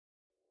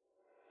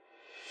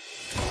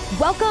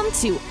Welcome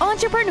to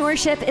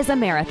Entrepreneurship is a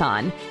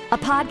Marathon, a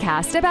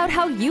podcast about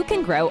how you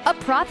can grow a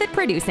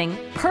profit-producing,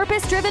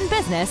 purpose-driven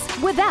business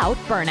without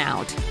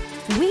burnout.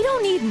 We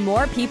don't need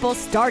more people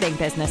starting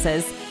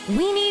businesses.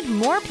 We need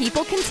more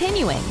people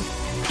continuing.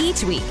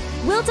 Each week,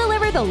 we'll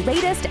deliver the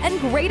latest and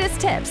greatest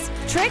tips,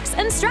 tricks,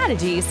 and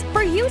strategies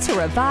for you to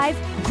revive,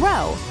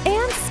 grow,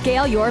 and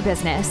scale your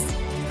business.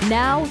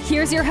 Now,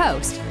 here's your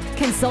host,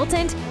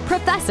 consultant,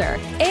 professor,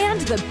 and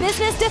the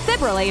business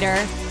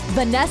defibrillator,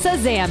 Vanessa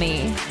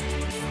Zammy.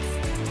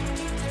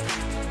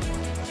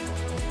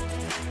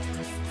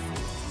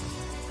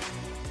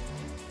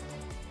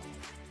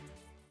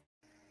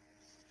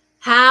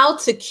 How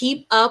to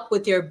keep up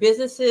with your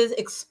business's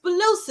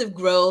explosive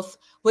growth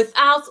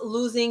without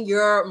losing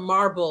your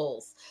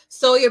marbles.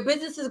 So your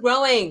business is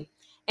growing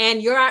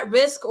and you're at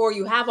risk, or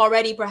you have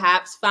already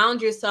perhaps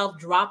found yourself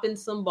dropping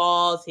some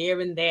balls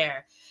here and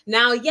there.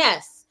 Now,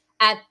 yes,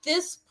 at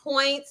this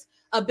point,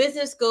 a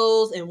business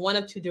goes in one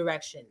of two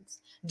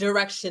directions.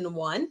 Direction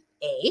one,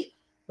 A,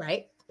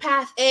 right?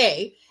 Path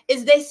A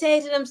is they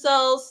say to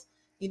themselves,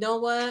 you know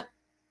what?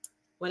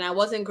 When I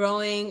wasn't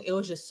growing, it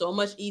was just so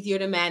much easier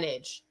to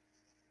manage,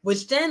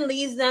 which then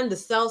leads them to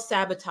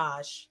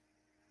self-sabotage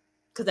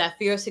because that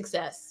fear of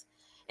success.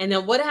 And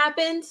then what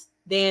happens?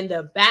 They end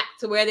up back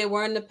to where they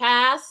were in the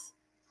past,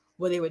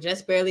 where they were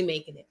just barely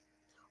making it.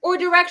 Or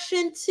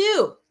direction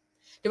two.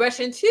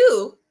 Direction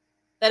two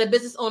that a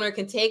business owner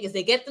can take is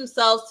they get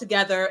themselves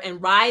together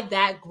and ride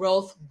that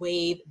growth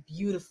wave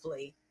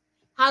beautifully.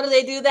 How do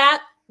they do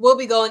that? We'll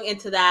be going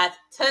into that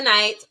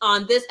tonight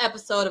on this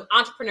episode of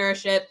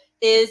Entrepreneurship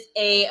is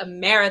a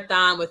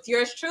Marathon with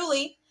yours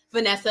truly,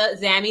 Vanessa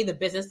Zammy, the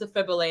business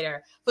defibrillator.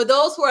 For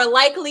those who are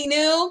likely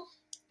new,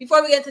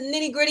 before we get into the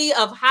nitty gritty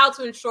of how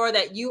to ensure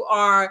that you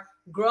are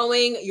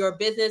growing your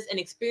business and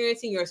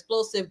experiencing your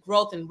explosive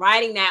growth and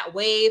riding that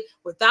wave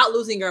without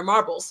losing your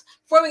marbles,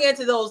 before we get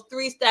into those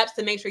 3 steps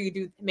to make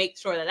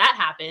sure that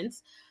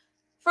happens,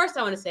 first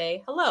I want to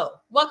say hello.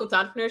 Welcome to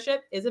Entrepreneurship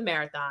is a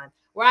Marathon,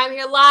 where I'm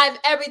here live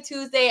every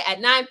Tuesday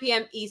at 9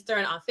 p.m.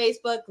 Eastern on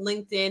Facebook,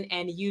 LinkedIn,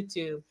 and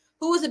YouTube.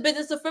 Who is a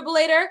business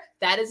defibrillator?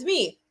 That is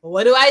me.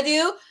 What do?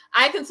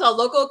 I consult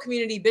local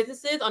community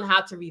businesses on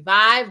how to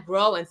revive,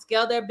 grow, and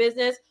scale their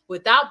business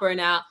without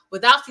burnout,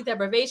 without sleep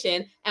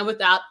deprivation, and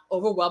without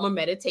overwhelming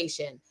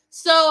meditation.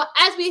 So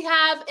as we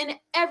have in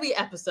every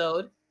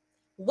episode,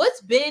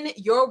 what's been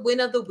your win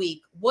of the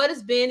week? What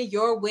has been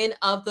your win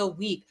of the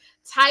week?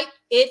 Type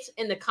it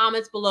in the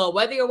comments below.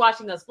 Whether you're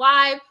watching us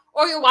live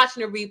or you're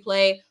watching a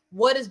replay,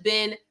 what has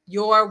been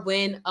your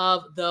win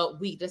of the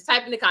week? Just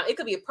type in the comments. It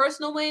could be a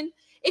personal win.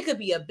 It could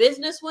be a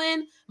business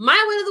win.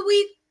 My win of the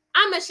week,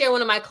 I'm going to share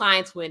one of my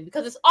clients' win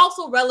because it's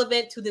also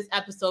relevant to this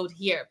episode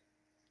here.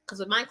 Because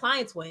when my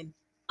clients win,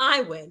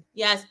 I win.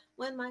 Yes,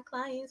 when my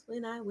clients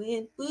win, I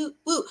win. Woo,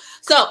 woo.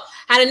 So,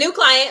 had a new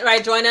client,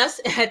 right, join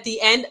us at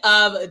the end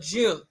of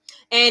June.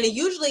 And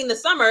usually in the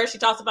summer, she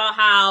talks about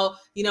how,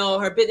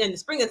 her business in the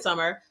spring and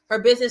summer, her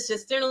business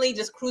just generally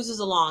just cruises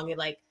along. It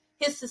like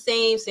hits the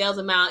same sales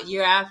amount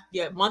year after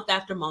year, month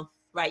after month.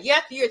 Right, year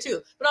after year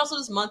too, but also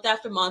just month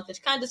after month,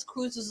 it kind of just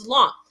cruises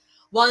along.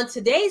 Well, in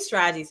today's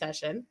strategy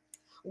session,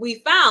 we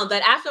found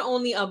that after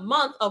only a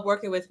month of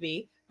working with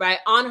me, right,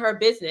 on her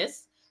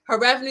business, her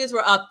revenues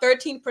were up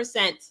 13%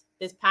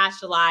 this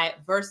past July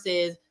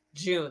versus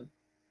June.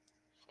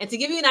 And to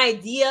give you an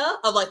idea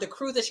of like the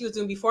cruise that she was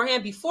doing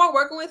beforehand, before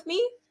working with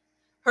me,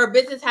 her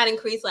business had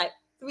increased like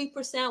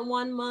 3%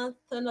 one month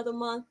to another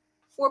month,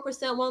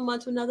 4% one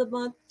month to another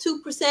month,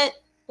 2%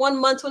 one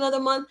month to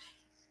another month.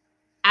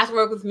 After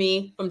work with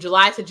me from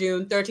July to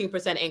June,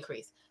 13%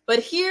 increase. But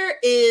here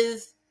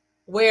is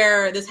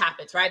where this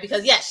happens, right?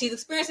 Because yes, she's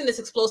experiencing this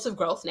explosive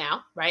growth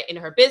now, right, in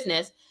her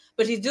business,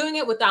 but she's doing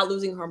it without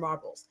losing her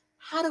marbles.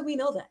 How do we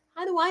know that?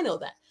 How do I know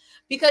that?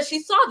 Because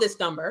she saw this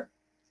number,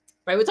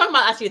 right? We're talking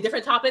about actually a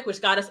different topic,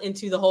 which got us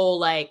into the whole,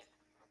 like,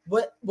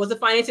 what was the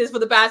finances for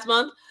the past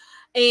month?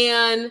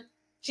 And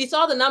she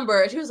saw the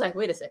number and she was like,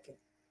 wait a second.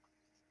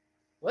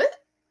 What?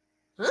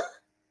 Huh?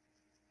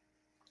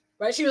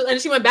 Right. She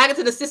went back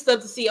into the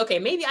system to see, okay,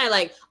 maybe I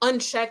like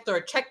unchecked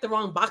or checked the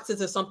wrong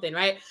boxes or something.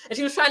 Right. And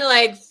she was trying to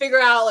like figure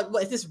out like,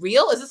 what, is this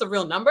real? Is this a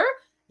real number?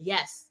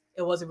 Yes,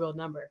 it was a real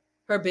number.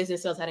 Her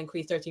business sales had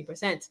increased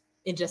 13%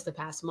 in just the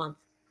past month.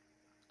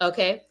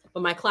 Okay.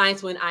 But my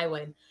clients win, I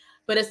win.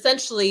 But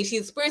essentially,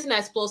 she's experiencing that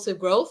explosive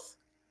growth.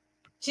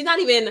 She's not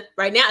even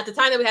right now at the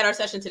time that we had our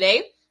session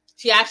today.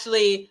 She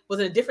actually was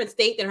in a different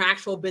state than her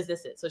actual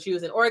business is. So she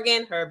was in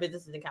Oregon, her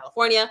business is in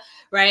California,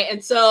 right?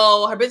 And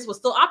so her business was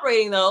still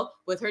operating though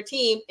with her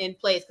team in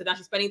place because now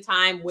she's spending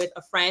time with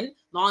a friend,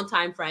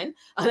 longtime friend,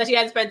 that she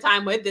had to spend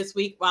time with this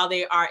week while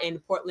they are in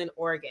Portland,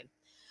 Oregon.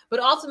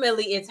 But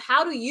ultimately, it's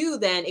how do you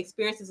then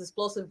experience this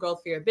explosive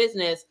growth for your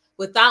business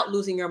without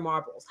losing your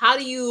marbles? How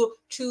do you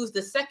choose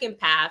the second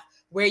path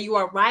where you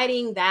are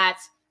riding that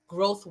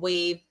growth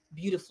wave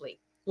beautifully?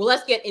 Well,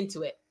 let's get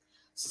into it.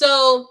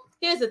 So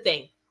here's the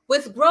thing.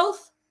 With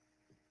growth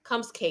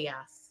comes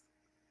chaos.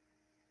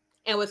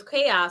 And with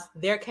chaos,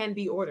 there can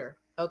be order.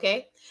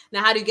 Okay?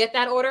 Now, how do you get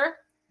that order?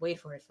 Wait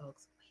for it,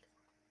 folks.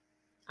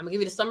 I'm gonna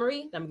give you the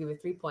summary. Then I'm gonna give you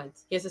 3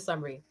 points. Here's the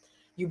summary.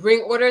 You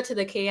bring order to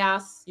the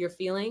chaos you're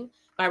feeling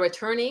by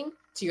returning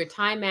to your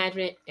time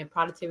management and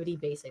productivity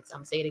basics. I'm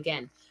gonna say it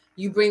again.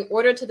 You bring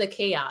order to the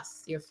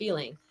chaos you're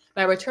feeling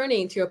by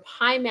returning to your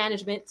time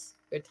management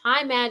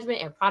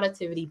and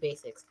productivity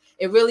basics.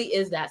 It really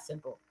is that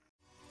simple.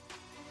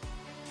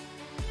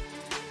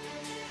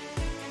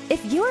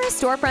 If you're a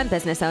storefront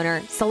business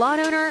owner, salon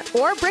owner,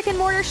 or brick and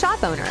mortar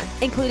shop owner,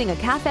 including a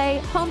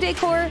cafe, home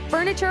decor,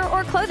 furniture,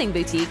 or clothing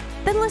boutique,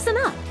 then listen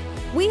up.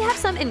 We have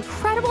some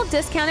incredible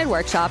discounted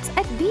workshops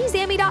at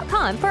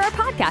vzammy.com for our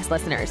podcast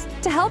listeners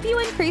to help you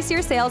increase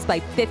your sales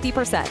by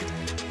 50%.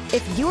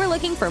 If you are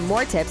looking for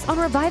more tips on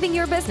reviving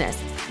your business,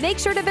 make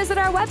sure to visit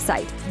our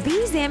website,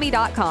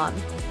 vzammy.com.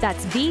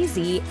 That's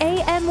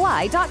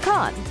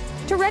vzamy.com.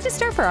 To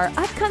register for our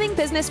upcoming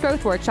business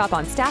growth workshop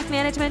on staff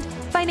management,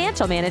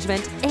 financial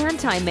management, and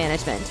time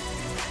management.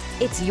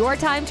 It's your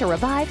time to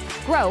revive,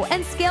 grow,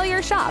 and scale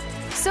your shop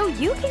so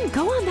you can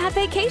go on that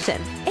vacation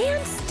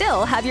and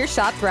still have your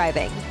shop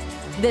thriving.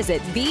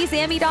 Visit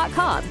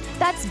vzammy.com.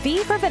 That's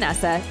V for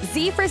Vanessa,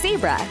 Z for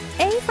zebra,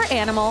 A for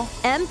animal,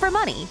 M for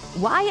money,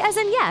 Y as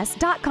in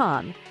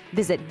yes.com.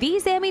 Visit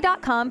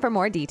vzammy.com for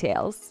more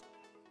details.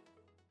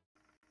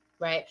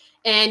 Right?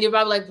 And you're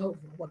probably like, well,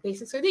 what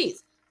basics are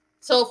these?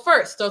 So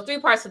 3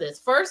 parts of this.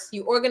 First,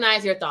 you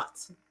organize your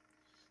thoughts.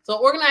 So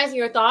organizing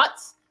your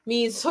thoughts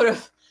means sort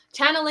of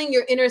channeling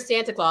your inner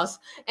Santa Claus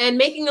and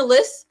making a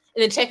list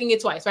and then checking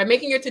it twice, right?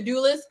 Making your to-do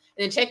list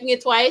and then checking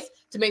it twice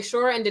to make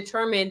sure and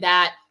determine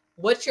that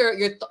what you're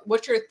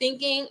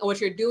thinking and what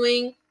you're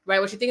doing,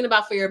 right? What you're thinking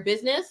about for your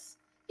business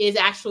is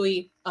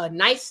actually a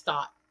nice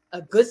thought,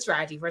 a good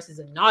strategy versus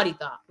a naughty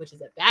thought, which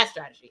is a bad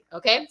strategy.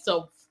 Okay.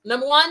 So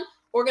number 1,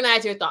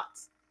 organize your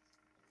thoughts.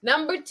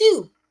 Number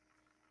 2,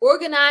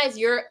 organize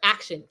your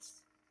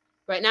actions.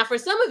 Right now, for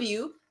some of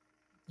you,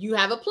 you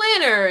have a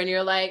planner and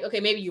you're like, okay,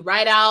 maybe you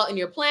write out in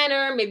your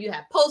planner, maybe you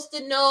have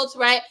Post-it notes,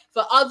 right?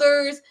 For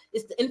others,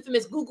 it's the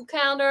infamous Google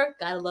Calendar.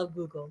 Gotta love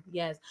Google,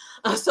 yes.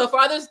 So for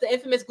others, the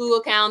infamous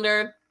Google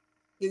Calendar,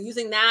 you're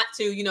using that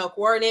to,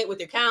 coordinate with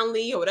your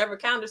Calendly or whatever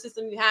calendar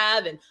system you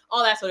have and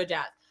all that sort of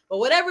jazz. But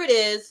whatever it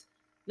is,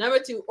 number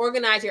 2,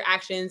 organize your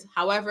actions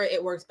however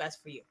it works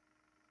best for you,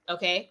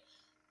 okay?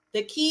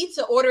 The key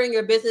to ordering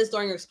your business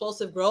during your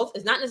explosive growth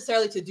is not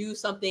necessarily to do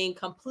something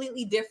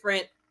completely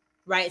different,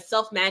 right?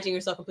 Self-managing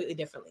yourself completely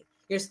differently.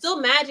 You're still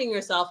managing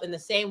yourself in the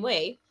same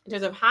way in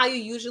terms of how you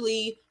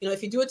usually,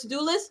 if you do a to-do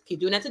list, keep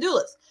doing that to-do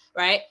list,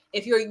 right?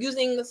 If you're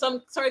using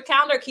some sort of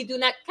calendar, keep doing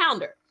that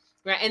calendar,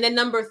 right? And then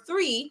number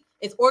 3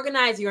 is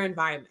organize your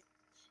environment.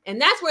 And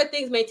that's where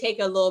things may take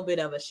a little bit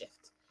of a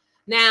shift.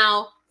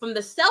 Now, from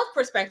the self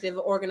perspective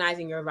of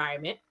organizing your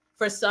environment,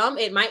 for some,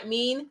 it might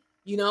mean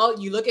you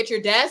look at your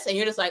desk and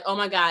you're just like, oh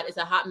my God, it's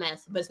a hot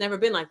mess, but it's never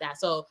been like that.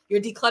 So you're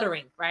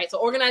decluttering, right? So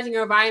organizing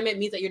your environment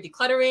means that you're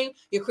decluttering,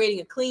 you're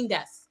creating a clean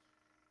desk.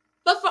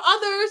 But for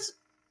others,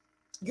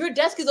 your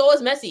desk is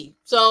always messy.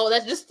 So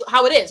that's just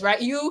how it is,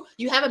 right? You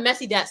have a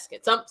messy desk.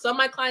 Some of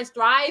my clients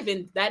thrive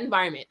in that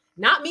environment.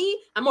 Not me.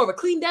 I'm more of a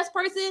clean desk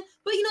person,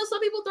 but some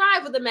people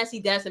thrive with a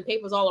messy desk and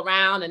papers all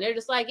around. And they're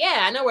just like, yeah,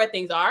 I know where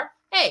things are.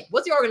 Hey,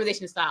 what's your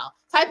organization style?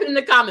 Type it in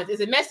the comments. Is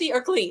it messy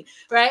or clean?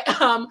 Right?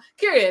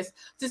 Curious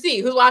to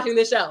see who's watching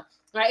this show.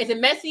 Right? Is it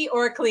messy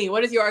or clean?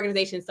 What is your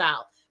organization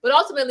style? But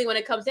ultimately, when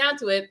it comes down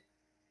to it,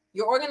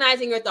 you're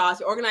organizing your thoughts,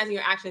 you're organizing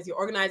your actions, you're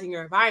organizing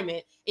your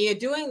environment, and you're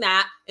doing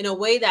that in a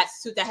way that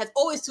has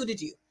always suited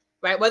you.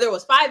 Right? Whether it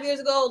was 5 years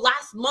ago,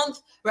 last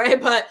month,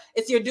 right? But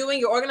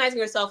you're organizing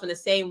yourself in the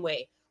same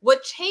way.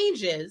 What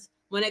changes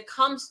when it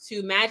comes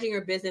to managing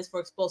your business for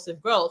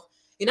explosive growth?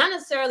 You're not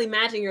necessarily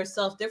managing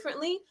yourself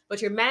differently,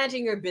 but you're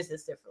managing your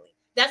business differently.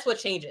 That's what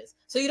changes.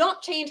 So you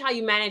don't change how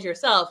you manage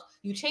yourself,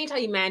 you change how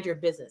you manage your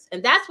business.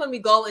 And that's when we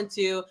go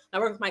into, I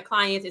work with my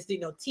clients,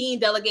 it's, team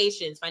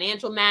delegations,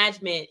 financial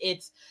management.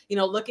 It's,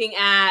 looking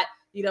at,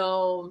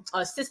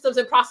 systems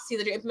and processes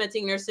that you're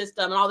implementing in your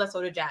system and all that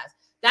sort of jazz.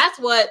 That's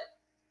what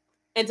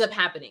ends up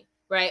happening,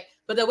 right?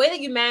 But the way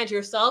that you manage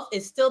yourself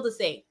is still the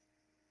same.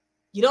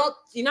 You're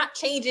not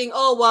changing,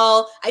 oh,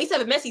 well, I used to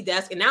have a messy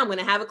desk and now I'm going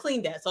to have a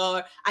clean desk.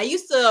 Or I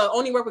used to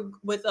only work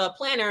with a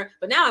planner,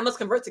 but now I must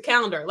convert to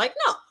calendar. Like,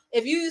 no,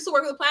 if you used to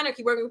work with a planner,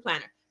 keep working with a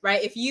planner,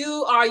 right? If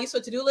you are used to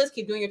a to-do list,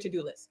 keep doing your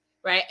to-do list,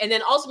 right? And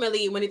then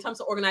ultimately, when it comes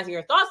to organizing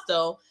your thoughts,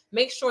 though,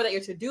 make sure that your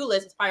to-do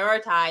list is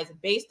prioritized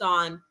based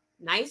on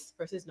nice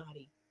versus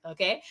naughty,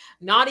 okay?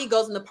 Naughty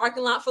goes in the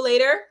parking lot for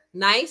later.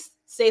 Nice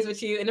stays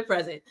with you in the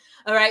present,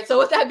 all right? So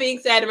with that being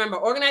said, remember,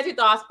 organize your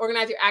thoughts,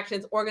 organize your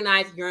actions,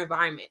 organize your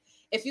environment.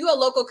 If you're a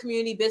local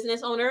community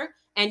business owner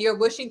and you're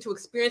wishing to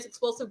experience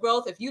explosive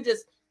growth, if you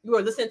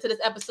were listening to this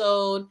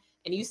episode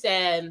and you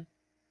said,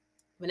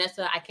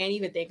 Vanessa, I can't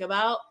even think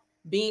about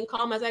being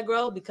calm as I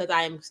grow because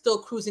I am still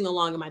cruising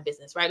along in my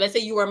business, right? Let's say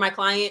you were my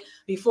client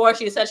before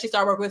she said she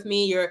started working with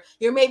me.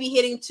 You're maybe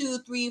hitting 2,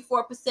 3,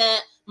 4%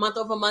 month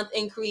over month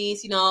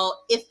increase.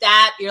 If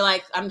that, you're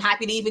like, I'm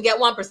happy to even get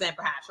 1%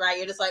 perhaps, right?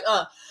 You're just like,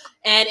 oh.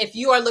 And if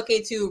you are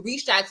looking to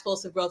reach that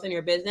explosive growth in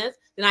your business,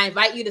 then I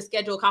invite you to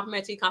schedule a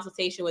complimentary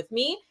consultation with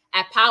me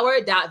at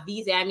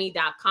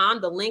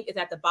power.vzammy.com. The link is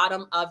at the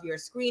bottom of your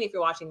screen if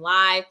you're watching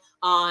live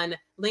on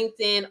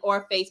LinkedIn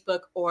or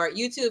Facebook or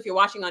YouTube. If you're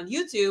watching on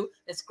YouTube,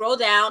 then scroll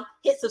down,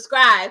 hit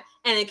subscribe,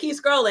 and then keep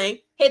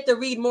scrolling, hit the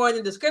read more in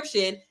the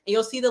description, and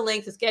you'll see the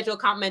link to schedule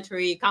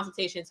complimentary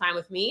consultation time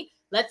with me.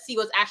 Let's see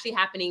what's actually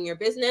happening in your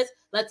business.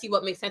 Let's see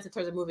what makes sense in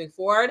terms of moving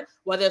forward,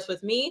 whether it's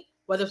with me,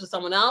 whether it's with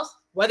someone else,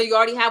 whether you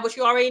already have what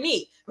you already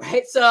need,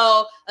 right?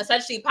 So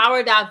essentially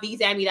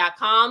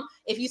power.vzammy.com.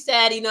 If you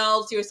said,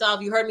 to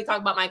yourself, you heard me talk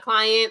about my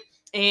client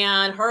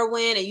and her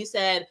win, and you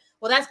said,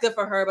 well, that's good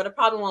for her, but it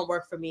probably won't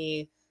work for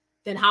me,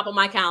 then hop on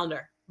my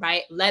calendar,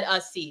 right? Let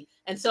us see.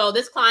 And so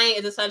this client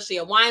is essentially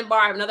a wine bar.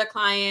 I have another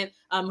client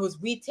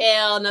who's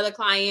retail, another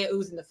client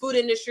who's in the food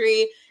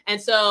industry. And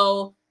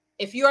so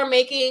if you are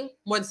making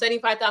more than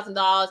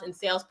 $75,000 in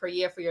sales per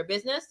year for your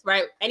business,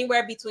 right?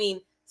 Anywhere between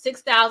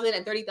 $6,000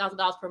 and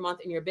 $30,000 per month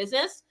in your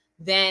business,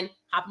 then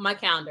hop on my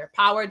calendar,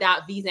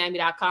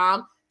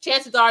 power.vzammy.com.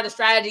 Chances are the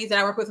strategies that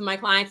I work with my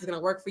clients is going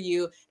to work for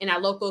you in our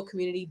local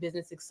community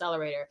business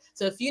accelerator.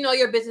 So if you know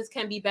your business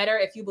can be better,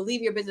 if you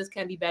believe your business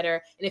can be better,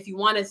 and if you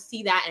want to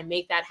see that and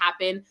make that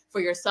happen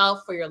for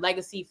yourself, for your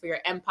legacy, for your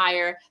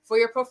empire, for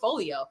your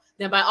portfolio,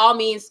 then by all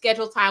means,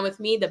 schedule time with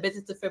me, the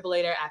business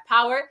defibrillator, at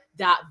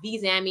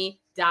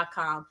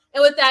power.vzammy.com.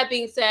 And with that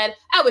being said,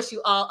 I wish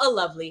you all a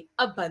lovely,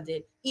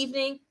 abundant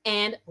evening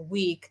and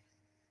week.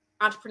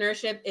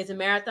 Entrepreneurship is a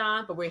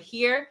marathon, but we're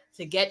here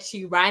to get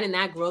you riding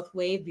that growth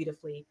wave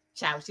beautifully.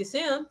 Chat with you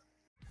soon.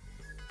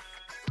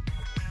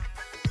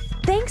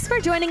 Thanks for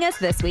joining us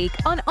this week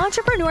on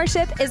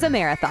Entrepreneurship is a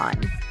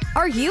Marathon.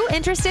 Are you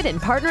interested in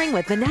partnering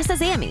with Vanessa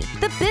Zammy,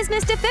 the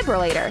business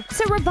defibrillator,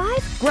 to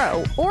revive,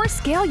 grow, or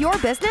scale your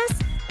business?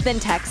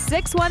 Then text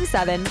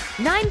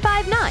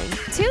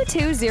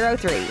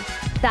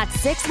 617-959-2203. That's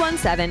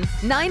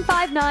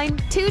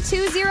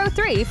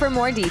 617-959-2203 for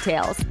more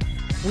details.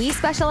 We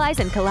specialize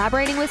in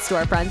collaborating with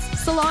storefronts,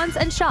 salons,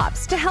 and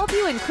shops to help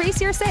you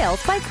increase your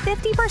sales by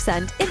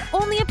 50% in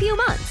only a few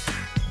months.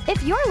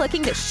 If you're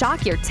looking to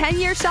shock your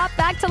 10-year shop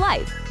back to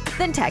life,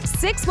 then text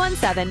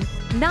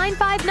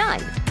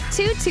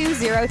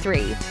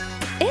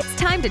 617-959-2203. It's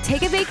time to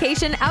take a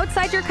vacation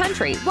outside your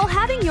country while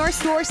having your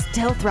store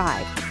still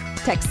thrive.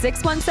 Text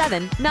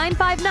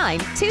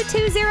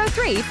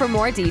 617-959-2203 for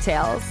more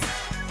details.